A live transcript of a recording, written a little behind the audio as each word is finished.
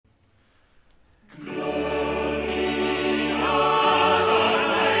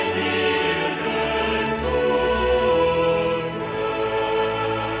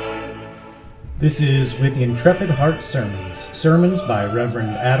This is With Intrepid Heart sermons by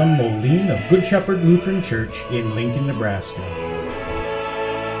Reverend Adam Moline of Good Shepherd Lutheran Church in Lincoln, Nebraska.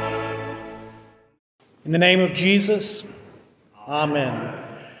 In the name of Jesus, Amen.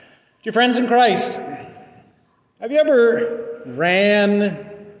 Dear friends in Christ, have you ever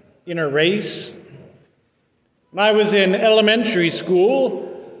ran in a race? When I was in elementary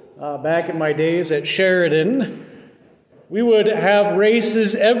school, back in my days at Sheridan, we would have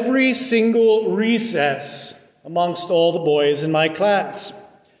races every single recess amongst all the boys in my class.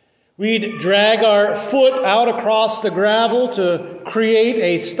 We'd drag our foot out across the gravel to create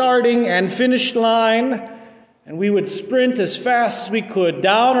a starting and finish line, and we would sprint as fast as we could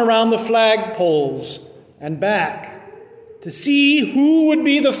down around the flagpoles and back to see who would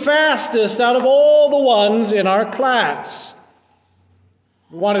be the fastest out of all the ones in our class.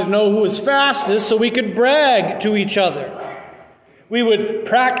 We wanted to know who was fastest so we could brag to each other. We would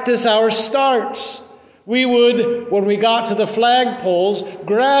practice our starts. We would, when we got to the flagpoles,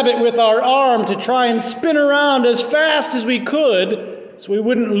 grab it with our arm to try and spin around as fast as we could so we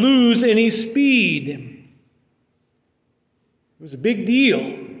wouldn't lose any speed. It was a big deal.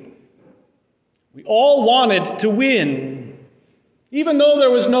 We all wanted to win. Even though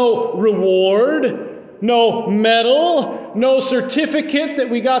there was no reward, no medal, no certificate that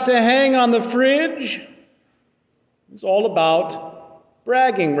we got to hang on the fridge, it was all about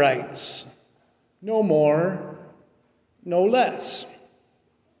bragging rights. No more, no less.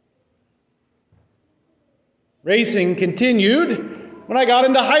 Racing continued when I got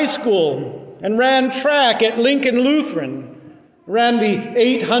into high school and ran track at Lincoln Lutheran. Ran the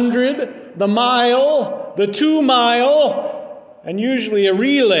 800, the mile, the 2 mile, and usually a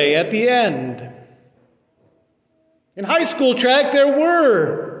relay at the end. In high school track, there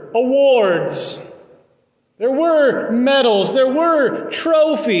were awards. There were medals, there were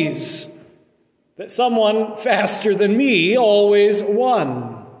trophies that someone faster than me always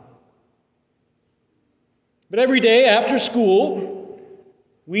won. But every day after school,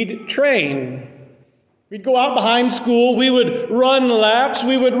 we'd train. We'd go out behind school, we would run laps,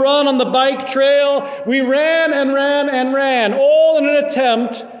 we would run on the bike trail. We ran and ran and ran, all in an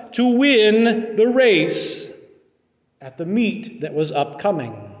attempt to win the race at the meet that was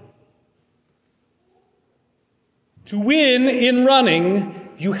upcoming. To win in running,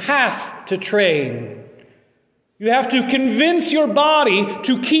 you have to train. You have to convince your body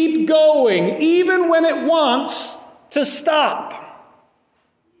to keep going, even when it wants to stop.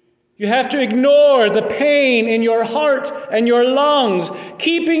 You have to ignore the pain in your heart and your lungs,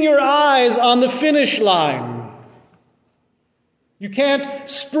 keeping your eyes on the finish line. You can't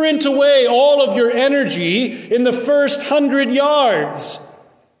sprint away all of your energy in the first 100 yards,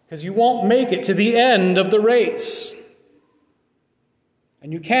 because you won't make it to the end of the race.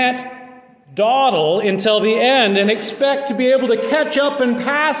 And you can't dawdle until the end and expect to be able to catch up and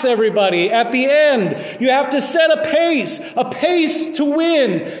pass everybody at the end. You have to set a pace to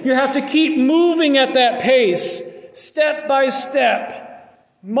win. You have to keep moving at that pace, step by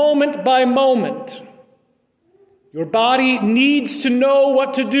step, moment by moment. Your body needs to know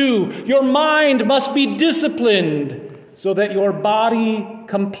what to do. Your mind must be disciplined so that your body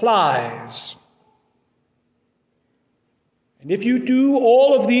complies. And if you do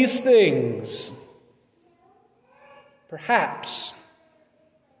all of these things, perhaps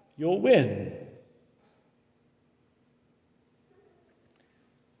you'll win.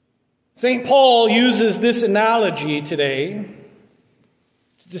 St. Paul uses this analogy today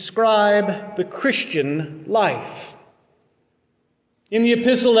to describe the Christian life. In the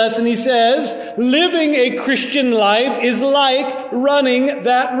epistle lesson, he says, living a Christian life is like running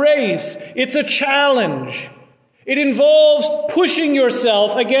that race. It's a challenge. It involves pushing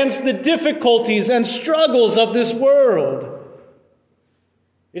yourself against the difficulties and struggles of this world.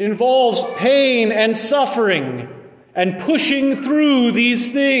 It involves pain and suffering and pushing through these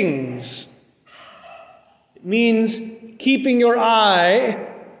things. It means keeping your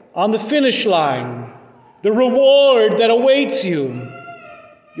eye on the finish line, the reward that awaits you,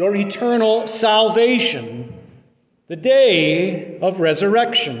 your eternal salvation, the day of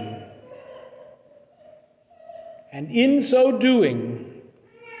resurrection. And in so doing,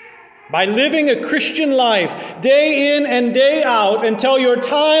 by living a Christian life day in and day out until your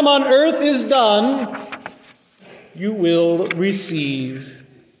time on earth is done, you will receive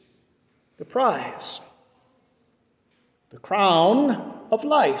the prize, the crown of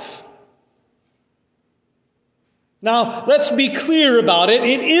life. Now, let's be clear about it.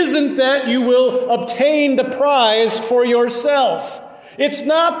 It isn't that you will obtain the prize for yourself. It's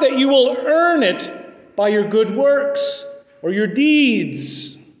not that you will earn it by your good works or your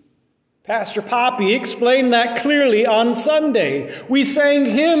deeds. Pastor Poppy explained that clearly on Sunday. We sang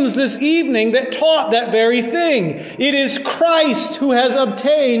hymns this evening that taught that very thing. It is Christ who has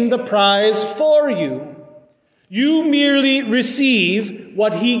obtained the prize for you. You merely receive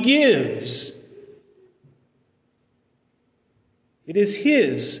what he gives. It is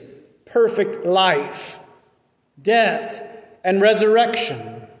his perfect life, death, and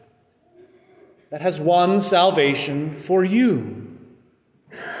resurrection that has won salvation for you.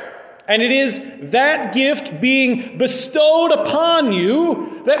 And it is that gift being bestowed upon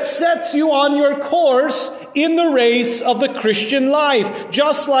you that sets you on your course in the race of the Christian life,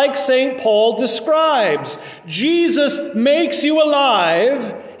 just like St. Paul describes. Jesus makes you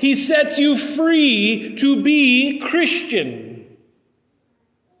alive. He sets you free to be Christian,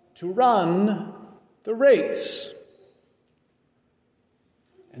 to run the race.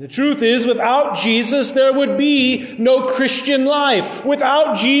 And the truth is, without Jesus, there would be no Christian life.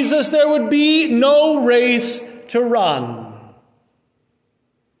 Without Jesus, there would be no race to run.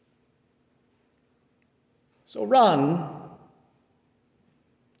 So run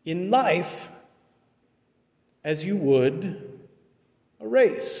in life as you would a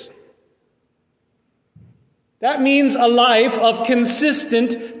race. That means a life of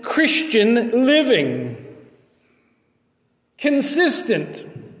consistent Christian living. Consistent.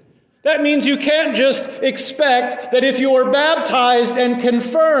 That means you can't just expect that if you are baptized and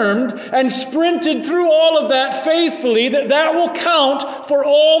confirmed and sprinted through all of that faithfully, that will count for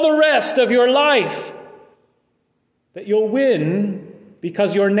all the rest of your life. That you'll win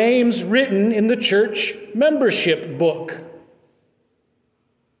because your name's written in the church membership book.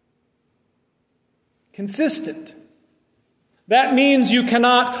 Consistent. That means you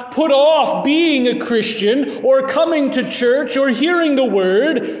cannot put off being a Christian or coming to church or hearing the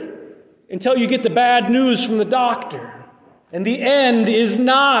word until you get the bad news from the doctor and the end is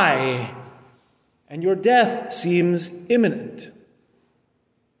nigh and your death seems imminent.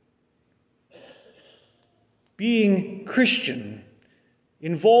 Being Christian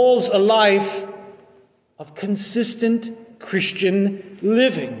involves a life of consistent Christian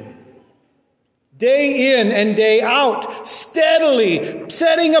living. Day in and day out, steadily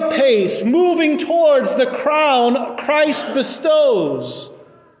setting a pace, moving towards the crown Christ bestows.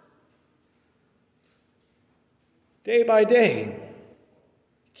 Day by day,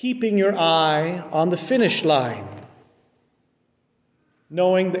 keeping your eye on the finish line,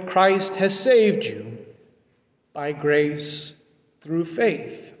 knowing that Christ has saved you by grace through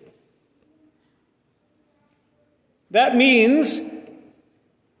faith. That means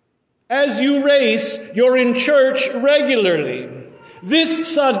as you race, you're in church regularly.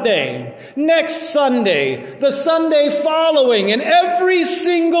 This Sunday, next Sunday, the Sunday following, and every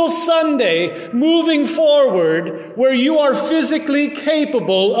single Sunday moving forward where you are physically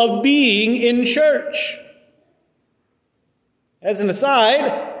capable of being in church. As an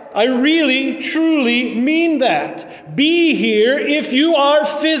aside, I really, truly mean that. Be here if you are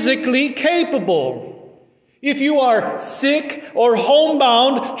physically capable. If you are sick or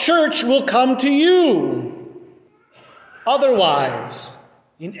homebound, church will come to you. Otherwise,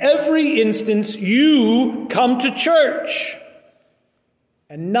 in every instance, you come to church.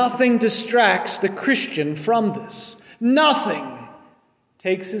 And nothing distracts the Christian from this. Nothing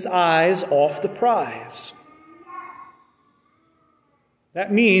takes his eyes off the prize.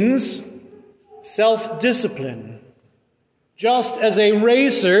 That means self-discipline. Just as a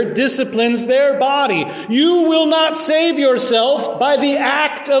racer disciplines their body, you will not save yourself by the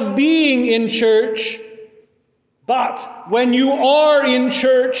act of being in church. But when you are in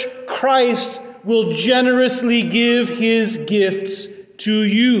church, Christ will generously give his gifts to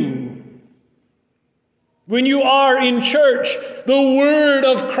you. When you are in church, the word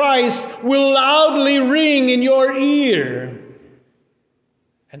of Christ will loudly ring in your ear.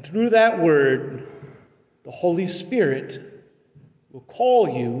 And through that word, the Holy Spirit will call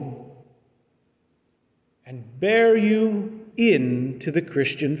you and bear you into the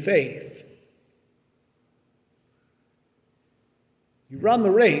Christian faith. You run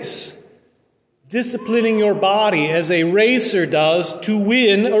the race, disciplining your body as a racer does to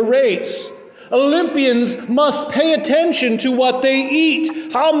win a race. Olympians must pay attention to what they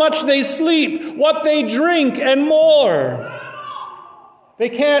eat, how much they sleep, what they drink, and more. They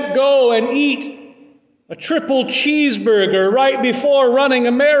can't go and eat a triple cheeseburger right before running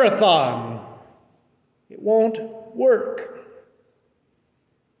a marathon. It won't work.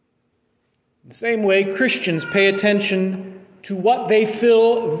 In the same way, Christians pay attention to what they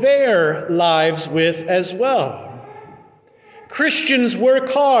fill their lives with as well. Christians work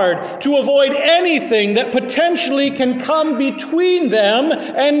hard to avoid anything that potentially can come between them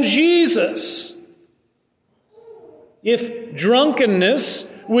and Jesus. If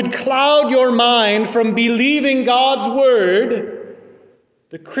drunkenness would cloud your mind from believing God's word,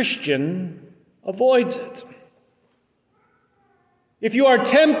 the Christian avoids it. If you are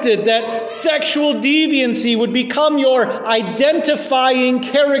tempted that sexual deviancy would become your identifying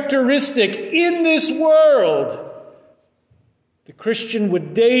characteristic in this world, the Christian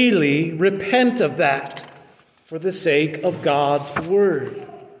would daily repent of that for the sake of God's word.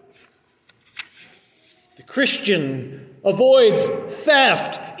 The Christian avoids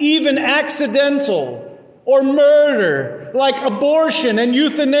theft, even accidental, or murder, like abortion and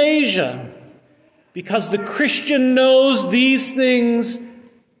euthanasia, because the Christian knows these things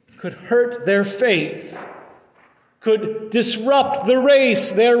could hurt their faith, could disrupt the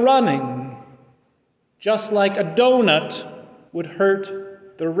race they're running, just like a donut would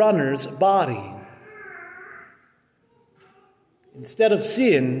hurt the runner's body. Instead of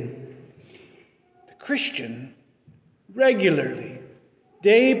sin, the Christian regularly,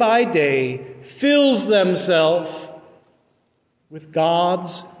 day by day, fills themselves with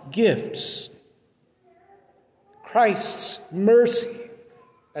God's gifts, Christ's mercy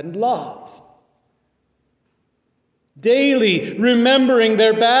and love. Daily remembering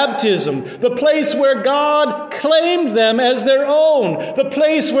their baptism, the place where God claimed them as their own, the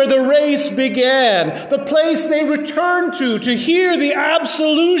place where the race began, the place they returned to hear the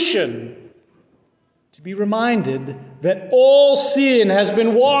absolution, to be reminded that all sin has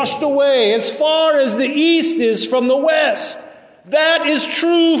been washed away as far as the east is from the west. That is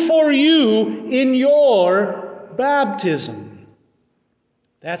true for you in your baptism.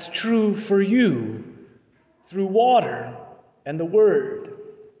 That's true for you through water and the Word.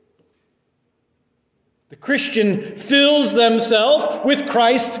 The Christian fills themselves with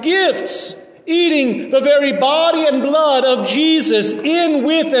Christ's gifts, eating the very body and blood of Jesus in,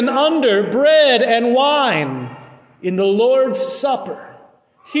 with, and under bread and wine in the Lord's Supper.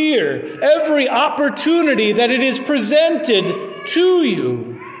 Here, every opportunity that it is presented to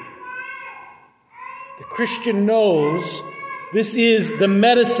you. The Christian knows this is the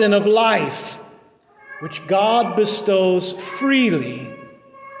medicine of life, which God bestows freely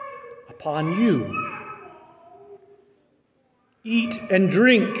upon you. Eat and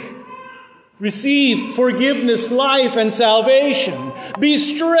drink. Receive forgiveness, life, and salvation. Be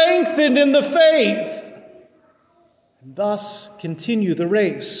strengthened in the faith. And thus continue the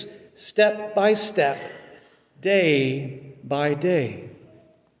race, step by step, day by day.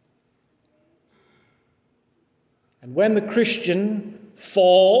 And when the Christian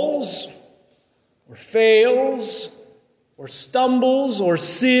falls, or fails, or stumbles, or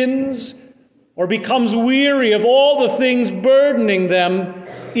sins, or becomes weary of all the things burdening them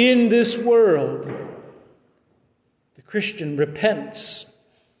in this world, the Christian repents,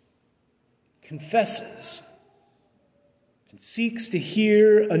 confesses, and seeks to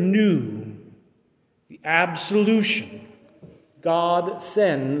hear anew the absolution God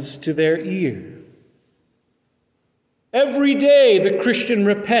sends to their ear. Every day the Christian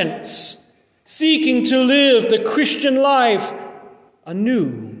repents, seeking to live the Christian life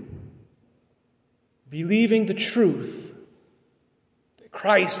anew, believing the truth that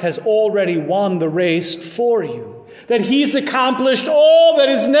Christ has already won the race for you, that He's accomplished all that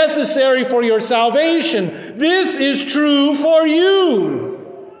is necessary for your salvation. This is true for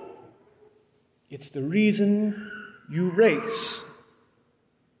you. It's the reason you race.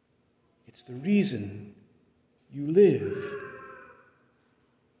 It's the reason you live.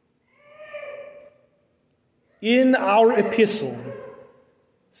 In our epistle,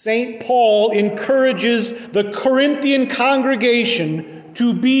 St. Paul encourages the Corinthian congregation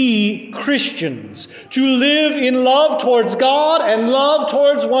to be Christians, to live in love towards God and love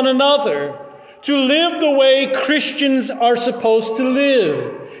towards one another, to live the way Christians are supposed to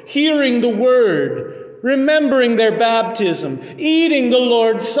live, hearing the word, remembering their baptism, eating the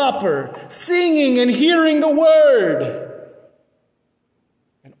Lord's Supper, singing and hearing the word,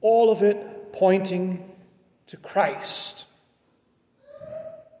 and all of it pointing to Christ,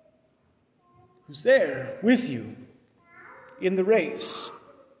 who's there with you in the race,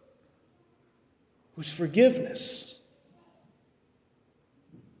 whose forgiveness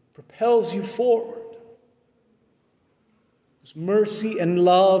propels you forward, whose mercy and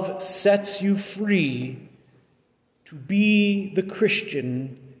love sets you free to be the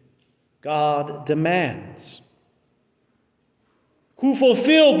Christian God demands, who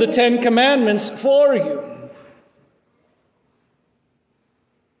fulfilled the 10 Commandments for you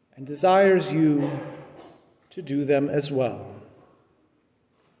and desires you to do them as well.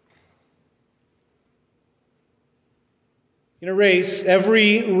 In a race,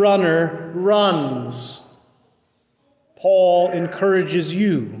 every runner runs. Paul encourages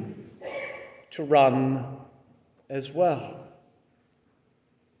you to run as well.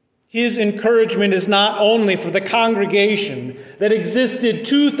 His encouragement is not only for the congregation that existed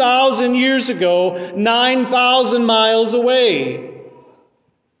 2,000 years ago, 9,000 miles away.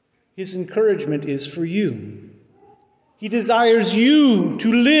 His encouragement is for you. He desires you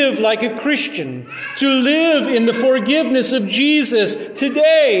to live like a Christian, to live in the forgiveness of Jesus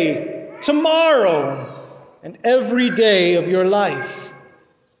today, tomorrow, and every day of your life.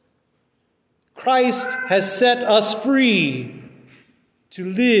 Christ has set us free to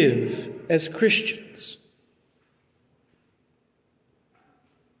live as Christians.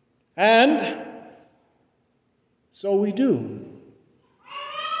 And so we do.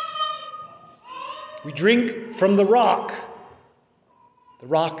 We drink from the rock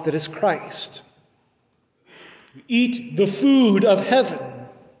that is Christ. We eat the food of heaven,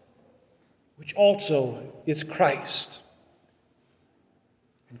 which also is Christ.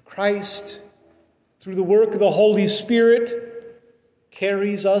 And Christ, through the work of the Holy Spirit,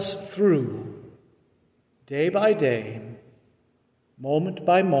 carries us through, day by day, moment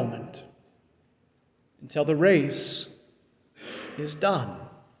by moment, until the race is done.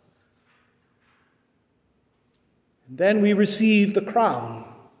 And then we receive the crown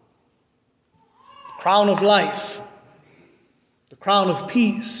of life, the crown of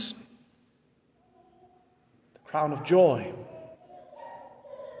peace, the crown of joy.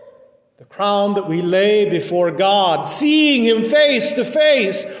 The crown that we lay before God, seeing Him face to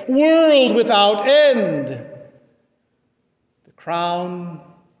face, world without end. The crown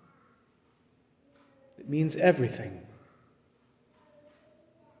that means everything.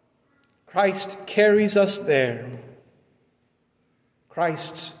 Christ carries us there.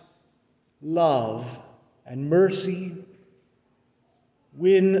 Christ's love and mercy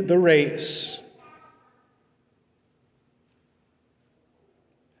win the race.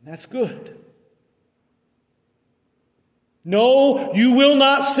 And that's good. No, you will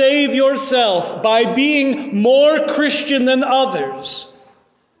not save yourself by being more Christian than others.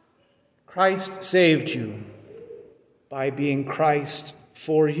 Christ saved you by being Christ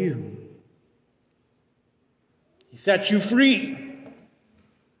for you. He set you free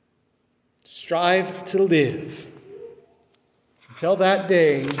to strive to live until that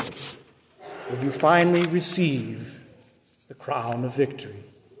day when you finally receive the crown of victory.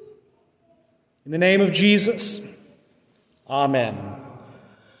 In the name of Jesus, amen.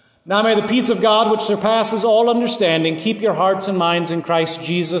 Now may the peace of God, which surpasses all understanding, keep your hearts and minds in Christ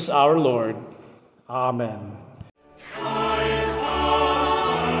Jesus our Lord. Amen.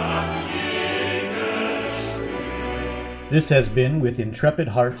 This has been With Intrepid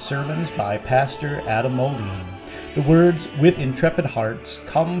Hearts sermons by Pastor Adam Moline. The words "with intrepid hearts"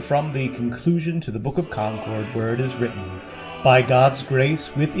 come from the conclusion to the Book of Concord, where it is written, "By God's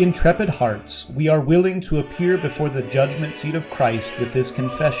grace, with intrepid hearts, we are willing to appear before the judgment seat of Christ with this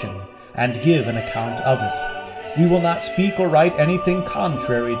confession, and give an account of it. We will not speak or write anything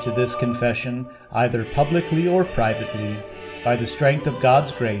contrary to this confession, either publicly or privately. By the strength of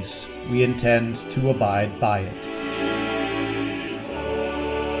God's grace, we intend to abide by it."